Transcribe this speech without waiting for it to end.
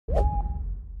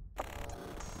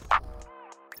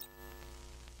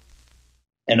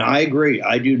And I agree.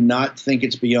 I do not think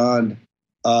it's beyond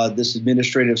this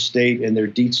administrative state and their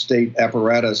deep state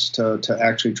apparatus to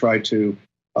actually try to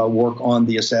work on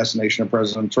the assassination of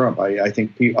President Trump. I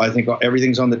think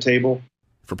everything's on the table.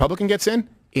 If Republican gets in,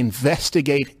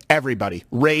 investigate everybody,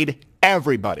 raid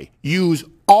everybody, use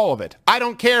all of it. I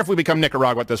don't care if we become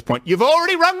Nicaragua at this point. You've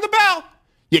already rung the bell.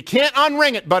 You can't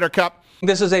unring it, Buttercup.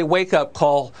 This is a wake-up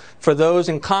call for those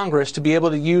in Congress to be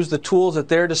able to use the tools at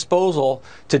their disposal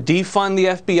to defund the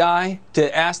FBI,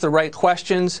 to ask the right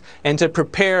questions, and to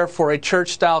prepare for a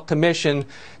church-style commission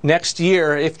next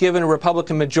year, if given a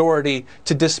Republican majority,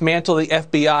 to dismantle the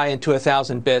FBI into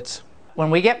 1,000 bits.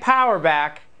 When we get power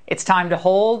back, it's time to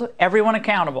hold everyone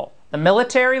accountable. The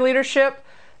military leadership,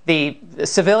 the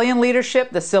civilian leadership,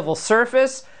 the civil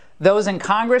service, those in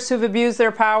Congress who've abused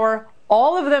their power,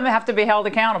 all of them have to be held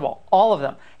accountable. All of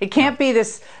them. It can't be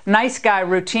this nice guy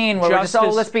routine where we're just,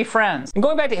 let's be friends. And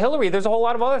going back to Hillary, there's a whole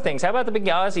lot of other things. How about the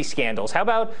Benghazi scandals? How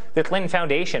about the Clinton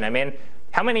Foundation? I mean,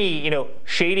 how many,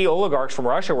 shady oligarchs from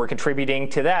Russia were contributing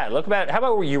to that? How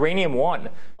about Uranium One?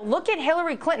 Look at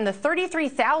Hillary Clinton, the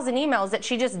 33,000 emails that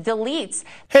she just deletes.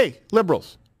 Hey,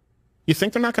 liberals, you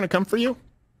think they're not going to come for you?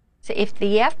 So if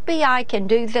the FBI can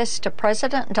do this to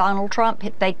President Donald Trump,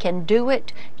 they can do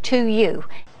it to you.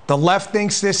 The left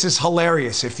thinks this is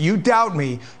hilarious. If you doubt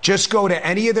me, just go to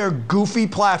any of their goofy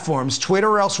platforms, Twitter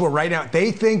or elsewhere right now.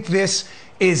 They think this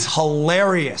is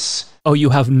hilarious. Oh, you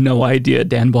have no idea,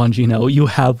 Dan Bongino. You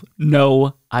have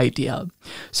no idea.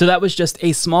 So that was just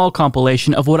a small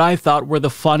compilation of what I thought were the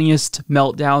funniest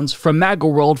meltdowns from MAGA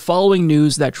world following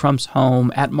news that Trump's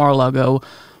home at Mar-a-Lago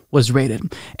was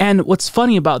raided. And what's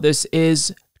funny about this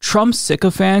is Trump's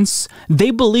sycophants, they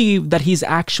believe that he's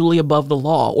actually above the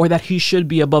law, or that he should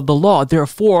be above the law.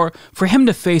 Therefore, for him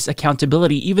to face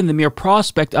accountability, even the mere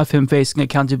prospect of him facing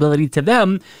accountability to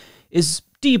them is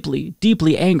deeply,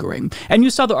 deeply angering. And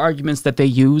you saw the arguments that they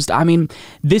used. I mean,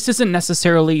 this isn't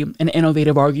necessarily an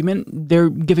innovative argument. They're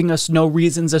giving us no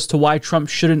reasons as to why Trump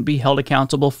shouldn't be held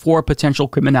accountable for potential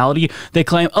criminality. They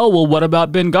claim, oh, well, what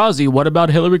about Benghazi? What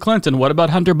about Hillary Clinton? What about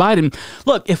Hunter Biden?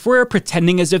 Look, if we're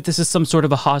pretending as if this is some sort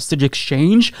of a hostage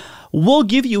exchange, we'll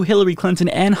give you Hillary Clinton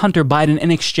and Hunter Biden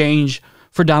in exchange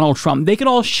for Donald Trump. They could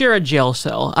all share a jail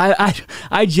cell.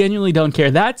 I genuinely don't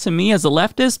care. That, to me, as a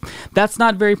leftist, that's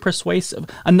not very persuasive.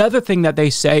 Another thing that they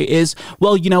say is,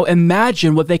 well,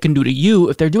 imagine what they can do to you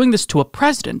if they're doing this to a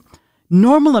president.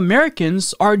 Normal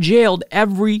Americans are jailed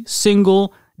every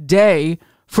single day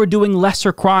for doing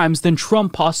lesser crimes than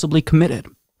Trump possibly committed.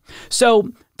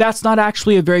 So that's not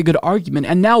actually a very good argument.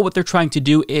 And now what they're trying to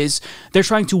do is they're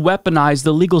trying to weaponize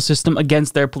the legal system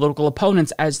against their political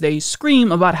opponents as they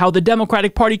scream about how the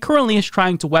Democratic Party currently is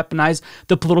trying to weaponize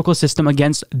the political system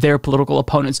against their political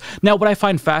opponents. Now, what I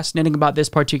find fascinating about this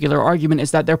particular argument is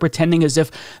that they're pretending as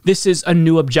if this is a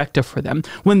new objective for them,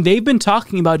 when they've been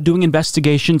talking about doing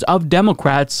investigations of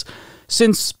Democrats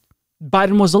since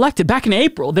Biden was elected. Back in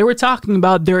April, they were talking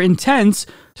about their intent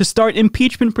to start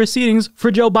impeachment proceedings for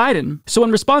Joe Biden. So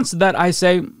in response to that, I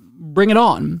say, bring it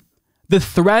on. The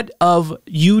threat of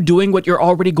you doing what you're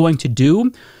already going to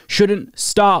do shouldn't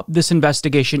stop this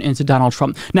investigation into Donald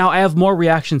Trump. Now, I have more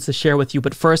reactions to share with you,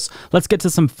 but first, let's get to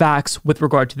some facts with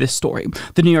regard to this story.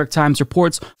 The New York Times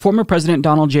reports former President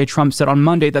Donald J. Trump said on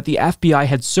Monday that the FBI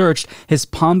had searched his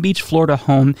Palm Beach, Florida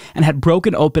home and had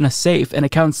broken open a safe, an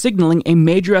account signaling a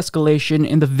major escalation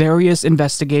in the various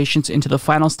investigations into the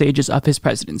final stages of his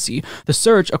presidency. The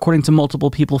search, according to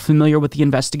multiple people familiar with the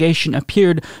investigation,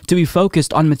 appeared to be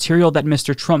focused on material that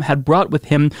Mr. Trump had brought with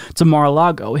him to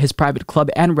Mar-a-Lago, his private club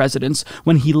and residence,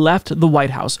 when he left the White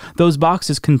House. Those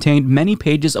boxes contained many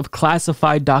pages of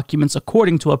classified documents,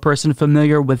 according to a person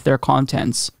familiar with their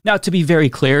contents. Now, to be very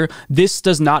clear, this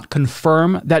does not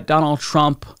confirm that Donald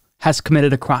Trump has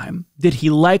committed a crime. Did he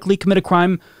likely commit a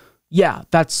crime? Yeah,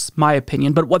 that's my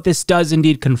opinion. But what this does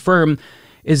indeed confirm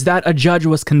is that a judge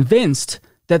was convinced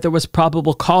that there was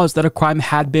probable cause that a crime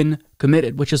had been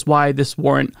committed, which is why this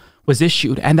warrant was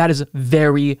issued, and that is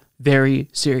very, very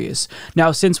serious.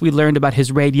 Now, since we learned about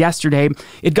his raid yesterday,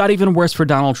 it got even worse for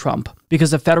Donald Trump,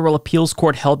 because a federal appeals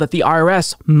court held that the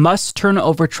IRS must turn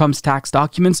over Trump's tax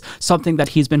documents, something that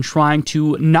he's been trying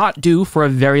to not do for a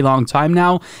very long time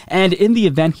now, and in the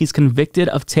event he's convicted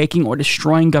of taking or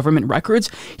destroying government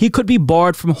records, he could be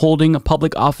barred from holding a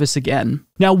public office again.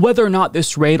 Now, whether or not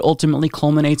this raid ultimately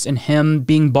culminates in him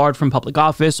being barred from public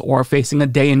office or facing a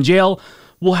day in jail,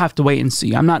 we'll have to wait and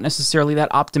see. I'm not necessarily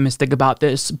that optimistic about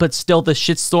this, but still the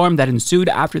shitstorm that ensued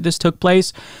after this took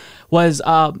place was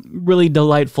really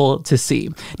delightful to see.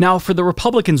 Now, for the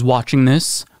Republicans watching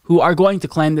this, who are going to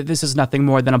claim that this is nothing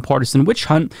more than a partisan witch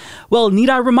hunt, well, need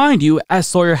I remind you, as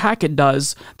Sawyer Hackett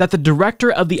does, that the director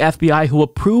of the FBI who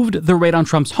approved the raid on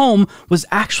Trump's home was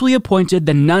actually appointed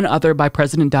than none other by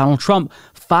President Donald Trump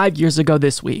 5 years ago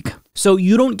this week. So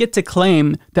you don't get to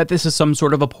claim that this is some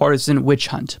sort of a partisan witch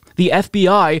hunt. The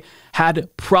FBI had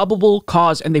probable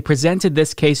cause and they presented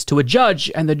this case to a judge,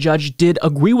 and the judge did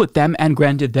agree with them and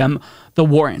granted them the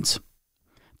warrant.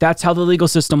 That's how the legal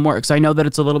system works. I know that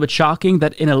it's a little bit shocking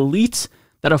that an elite,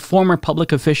 that a former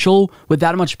public official with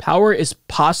that much power is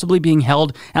possibly being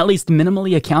held at least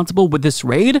minimally accountable with this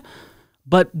raid,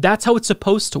 but that's how it's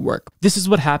supposed to work. This is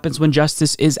what happens when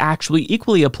justice is actually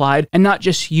equally applied and not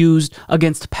just used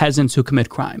against peasants who commit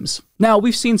crimes. Now,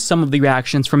 we've seen some of the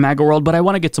reactions from MAGA World, but I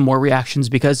want to get some more reactions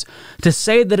because to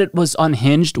say that it was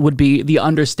unhinged would be the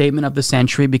understatement of the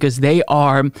century, because they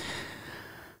are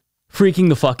freaking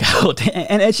the fuck out.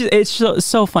 And it's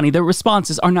so funny. Their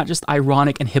responses are not just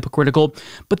ironic and hypocritical,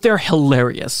 but they're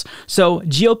hilarious. So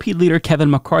GOP leader Kevin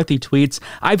McCarthy tweets,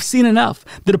 "I've seen enough.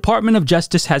 The Department of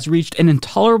Justice has reached an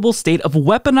intolerable state of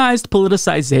weaponized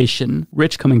politicization."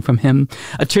 Rich coming from him.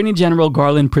 "Attorney General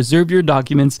Garland, preserve your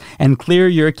documents and clear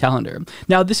your calendar."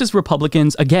 Now, this is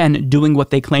Republicans, again, doing what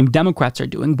they claim Democrats are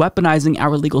doing, weaponizing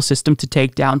our legal system to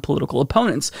take down political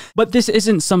opponents. But this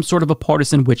isn't some sort of a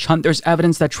partisan witch hunt. There's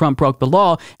evidence that Trump broke the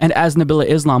law, and as Nabila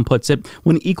Islam puts it,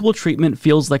 when equal treatment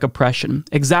feels like oppression.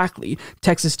 Exactly.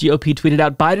 Texas GOP tweeted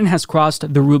out, "Biden has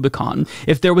crossed the Rubicon.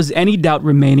 If there was any doubt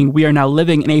remaining, we are now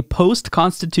living in a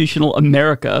post-constitutional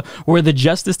America where the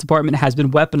Justice Department has been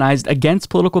weaponized against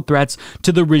political threats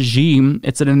to the regime."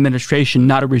 It's an administration,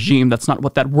 not a regime. That's not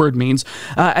what that word means.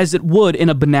 As it would in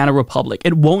a banana republic.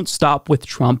 It won't stop with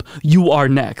Trump. You are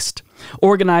next.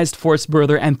 Organized force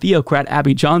birther and theocrat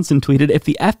Abby Johnson tweeted, "If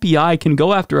the FBI can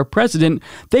go after a president,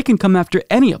 they can come after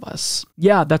any of us."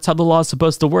 Yeah, that's how the law is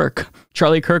supposed to work.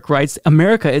 Charlie Kirk writes,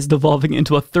 "America is devolving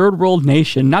into a third world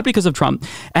nation, not because of Trump.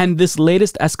 And this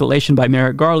latest escalation by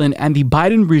Merrick Garland and the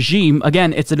Biden regime,"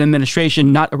 again, it's an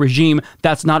administration, not a regime.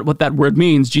 That's not what that word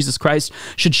means. Jesus Christ,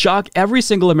 "should shock every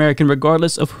single American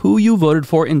regardless of who you voted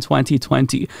for in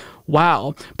 2020.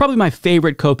 Wow. Probably my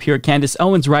favorite cope here, Candace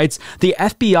Owens writes, "The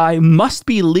FBI must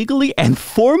be legally and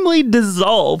formally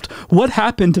dissolved. What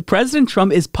happened to President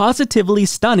Trump is positively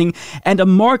stunning and a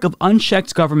mark of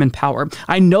unchecked government power.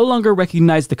 I no longer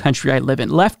recognize the country I live in.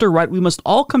 Left or right, we must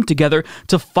all come together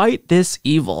to fight this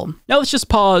evil." Now let's just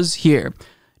pause here.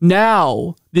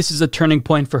 Now, this is a turning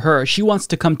point for her. She wants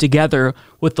to come together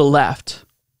with the left.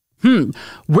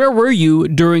 Where were you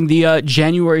during the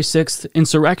January 6th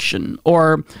insurrection,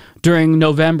 or during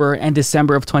November and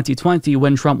December of 2020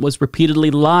 when Trump was repeatedly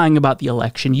lying about the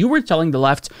election? You were telling the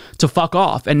left to fuck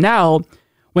off. And now,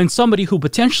 when somebody who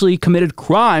potentially committed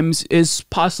crimes is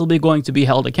possibly going to be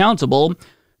held accountable,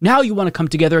 now you want to come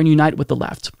together and unite with the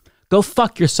left. Go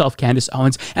fuck yourself, Candace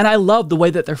Owens. And I love the way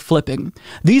that they're flipping.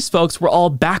 These folks were all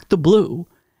back to blue.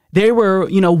 They were,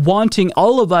 wanting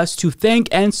all of us to thank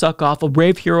and suck off a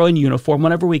brave hero in uniform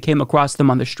whenever we came across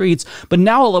them on the streets. But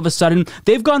now all of a sudden,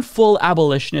 they've gone full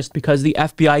abolitionist because the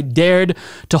FBI dared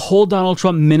to hold Donald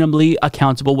Trump minimally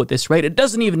accountable with this raid. It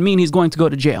doesn't even mean he's going to go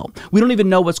to jail. We don't even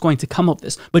know what's going to come of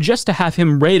this. But just to have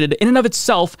him raided in and of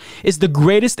itself is the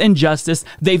greatest injustice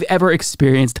they've ever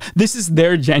experienced. This is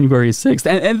their January 6th.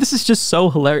 And this is just so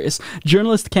hilarious.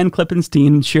 Journalist Ken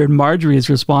Klippenstein shared Marjorie's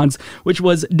response, which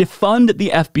was defund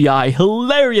the FBI.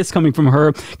 Hilarious coming from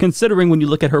her, considering when you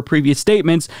look at her previous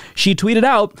statements, she tweeted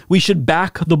out, "We should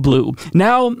back the blue."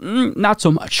 Now, not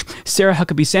so much. Sarah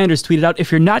Huckabee Sanders tweeted out,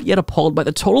 "If you're not yet appalled by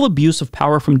the total abuse of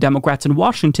power from Democrats in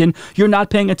Washington, you're not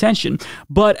paying attention."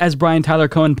 But as Brian Tyler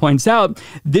Cohen points out,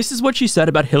 this is what she said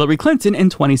about Hillary Clinton in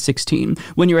 2016.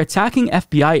 "When you're attacking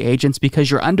FBI agents because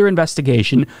you're under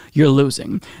investigation, you're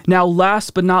losing." Now,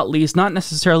 last but not least, not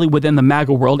necessarily within the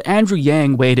MAGA world, Andrew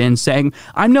Yang weighed in saying,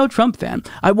 "I'm no Trump fan.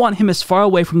 I want him as far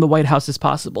away from the White House as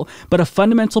possible, but a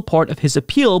fundamental part of his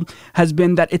appeal has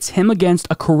been that it's him against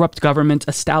a corrupt government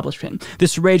establishment.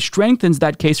 This raid strengthens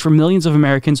that case for millions of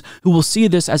Americans who will see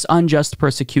this as unjust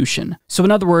persecution." So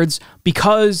in other words,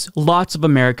 because lots of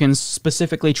Americans,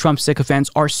 specifically Trump sycophants,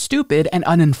 are stupid and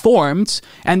uninformed,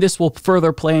 and this will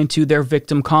further play into their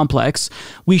victim complex,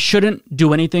 we shouldn't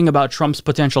do anything about Trump's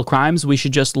potential crimes. We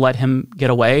should just let him get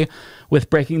away with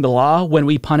breaking the law when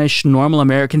we punish normal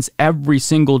Americans every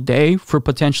single day for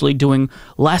potentially doing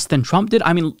less than Trump did.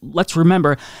 I mean, let's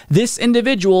remember, this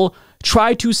individual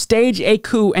tried to stage a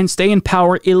coup and stay in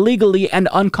power illegally and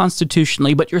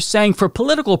unconstitutionally, but you're saying for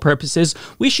political purposes,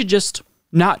 we should just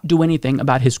not do anything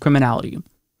about his criminality.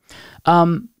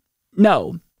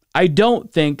 No, I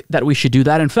don't think that we should do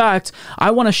that. In fact,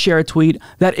 I want to share a tweet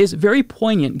that is very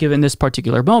poignant given this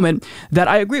particular moment that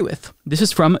I agree with. This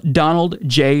is from Donald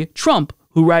J. Trump,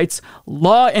 who writes,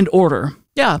 "Law and order."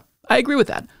 Yeah, I agree with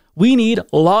that. We need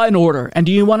law and order. And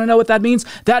do you want to know what that means?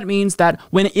 That means that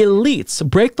when elites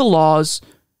break the laws,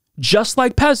 just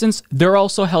like peasants, they're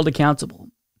also held accountable.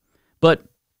 But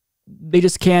they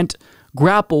just can't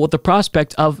grapple with the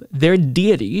prospect of their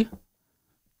deity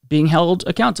being held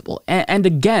accountable. And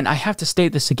again, I have to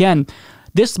state this again,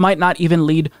 this might not even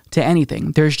lead to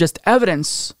anything. There's just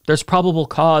evidence, there's probable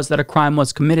cause that a crime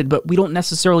was committed, but we don't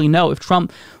necessarily know if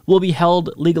Trump will be held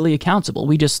legally accountable.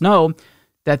 We just know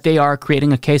that they are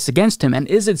creating a case against him. And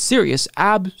is it serious?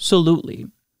 Absolutely.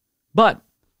 But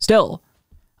still,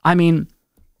 I mean,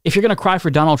 if you're going to cry for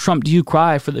Donald Trump, do you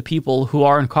cry for the people who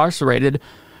are incarcerated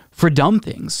for dumb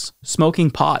things? Smoking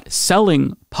pot,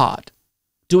 selling pot,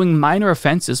 doing minor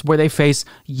offenses where they face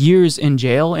years in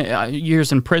jail,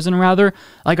 years in prison rather.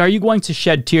 Like, are you going to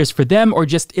shed tears for them or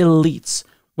just elites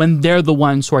when they're the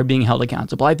ones who are being held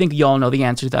accountable? I think you all know the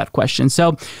answer to that question.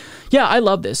 So yeah, I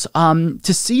love this.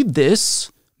 To see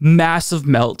this massive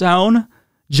meltdown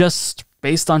just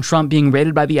based on Trump being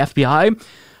raided by the FBI,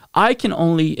 I can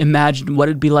only imagine what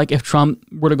it'd be like if Trump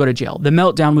were to go to jail. The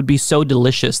meltdown would be so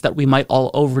delicious that we might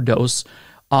all overdose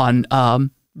on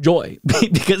joy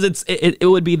because it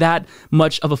would be that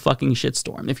much of a fucking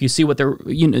shitstorm if you see what they're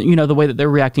you know the way that they're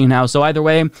reacting now. So either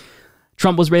way,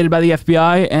 Trump was raided by the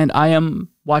FBI, and I am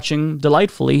watching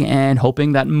delightfully and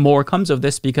hoping that more comes of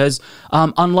this because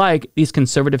unlike these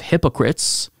conservative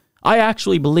hypocrites, I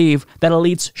actually believe that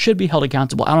elites should be held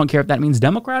accountable. I don't care if that means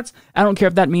Democrats. I don't care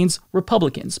if that means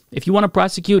Republicans. If you want to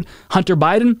prosecute Hunter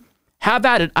Biden, have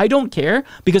at it. I don't care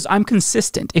because I'm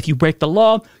consistent. If you break the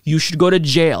law, you should go to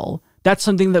jail. That's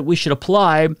something that we should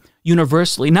apply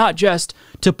universally, not just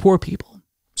to poor people.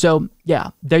 So yeah,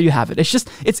 there you have it.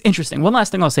 It's interesting. One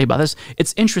last thing I'll say about this.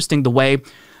 It's interesting the way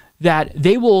that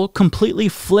they will completely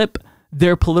flip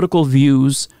their political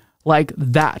views like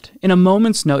that in a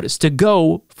moment's notice to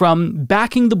go from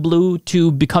backing the blue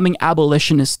to becoming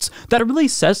abolitionists. That really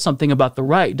says something about the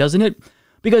right, doesn't it?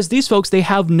 Because these folks, they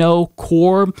have no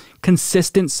core,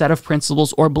 consistent set of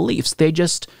principles or beliefs. They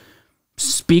just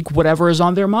speak whatever is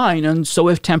on their mind. And so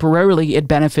if temporarily it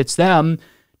benefits them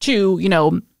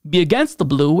to, be against the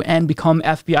blue and become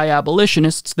FBI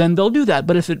abolitionists, then they'll do that.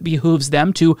 But if it behooves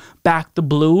them to back the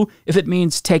blue, if it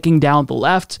means taking down the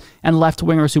left and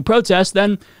left-wingers who protest,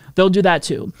 then they'll do that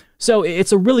too. So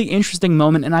it's a really interesting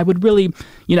moment, and I would really,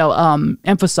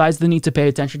 emphasize the need to pay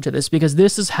attention to this because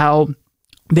this is how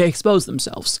they expose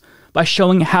themselves, by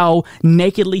showing how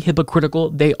nakedly hypocritical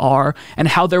they are and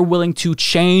how they're willing to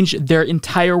change their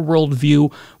entire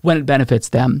worldview when it benefits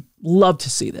them. Love to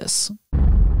see this.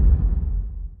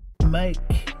 Mike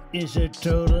is a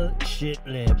total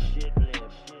shitlib.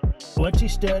 Once he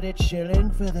started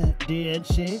shilling for the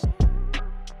DNC,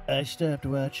 I stopped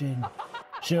watching.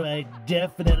 So I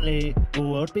definitely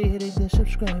won't be hitting the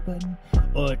subscribe button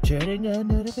or turning on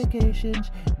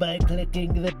notifications by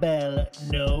clicking the bell.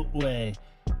 No way.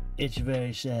 It's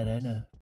very sad, I know.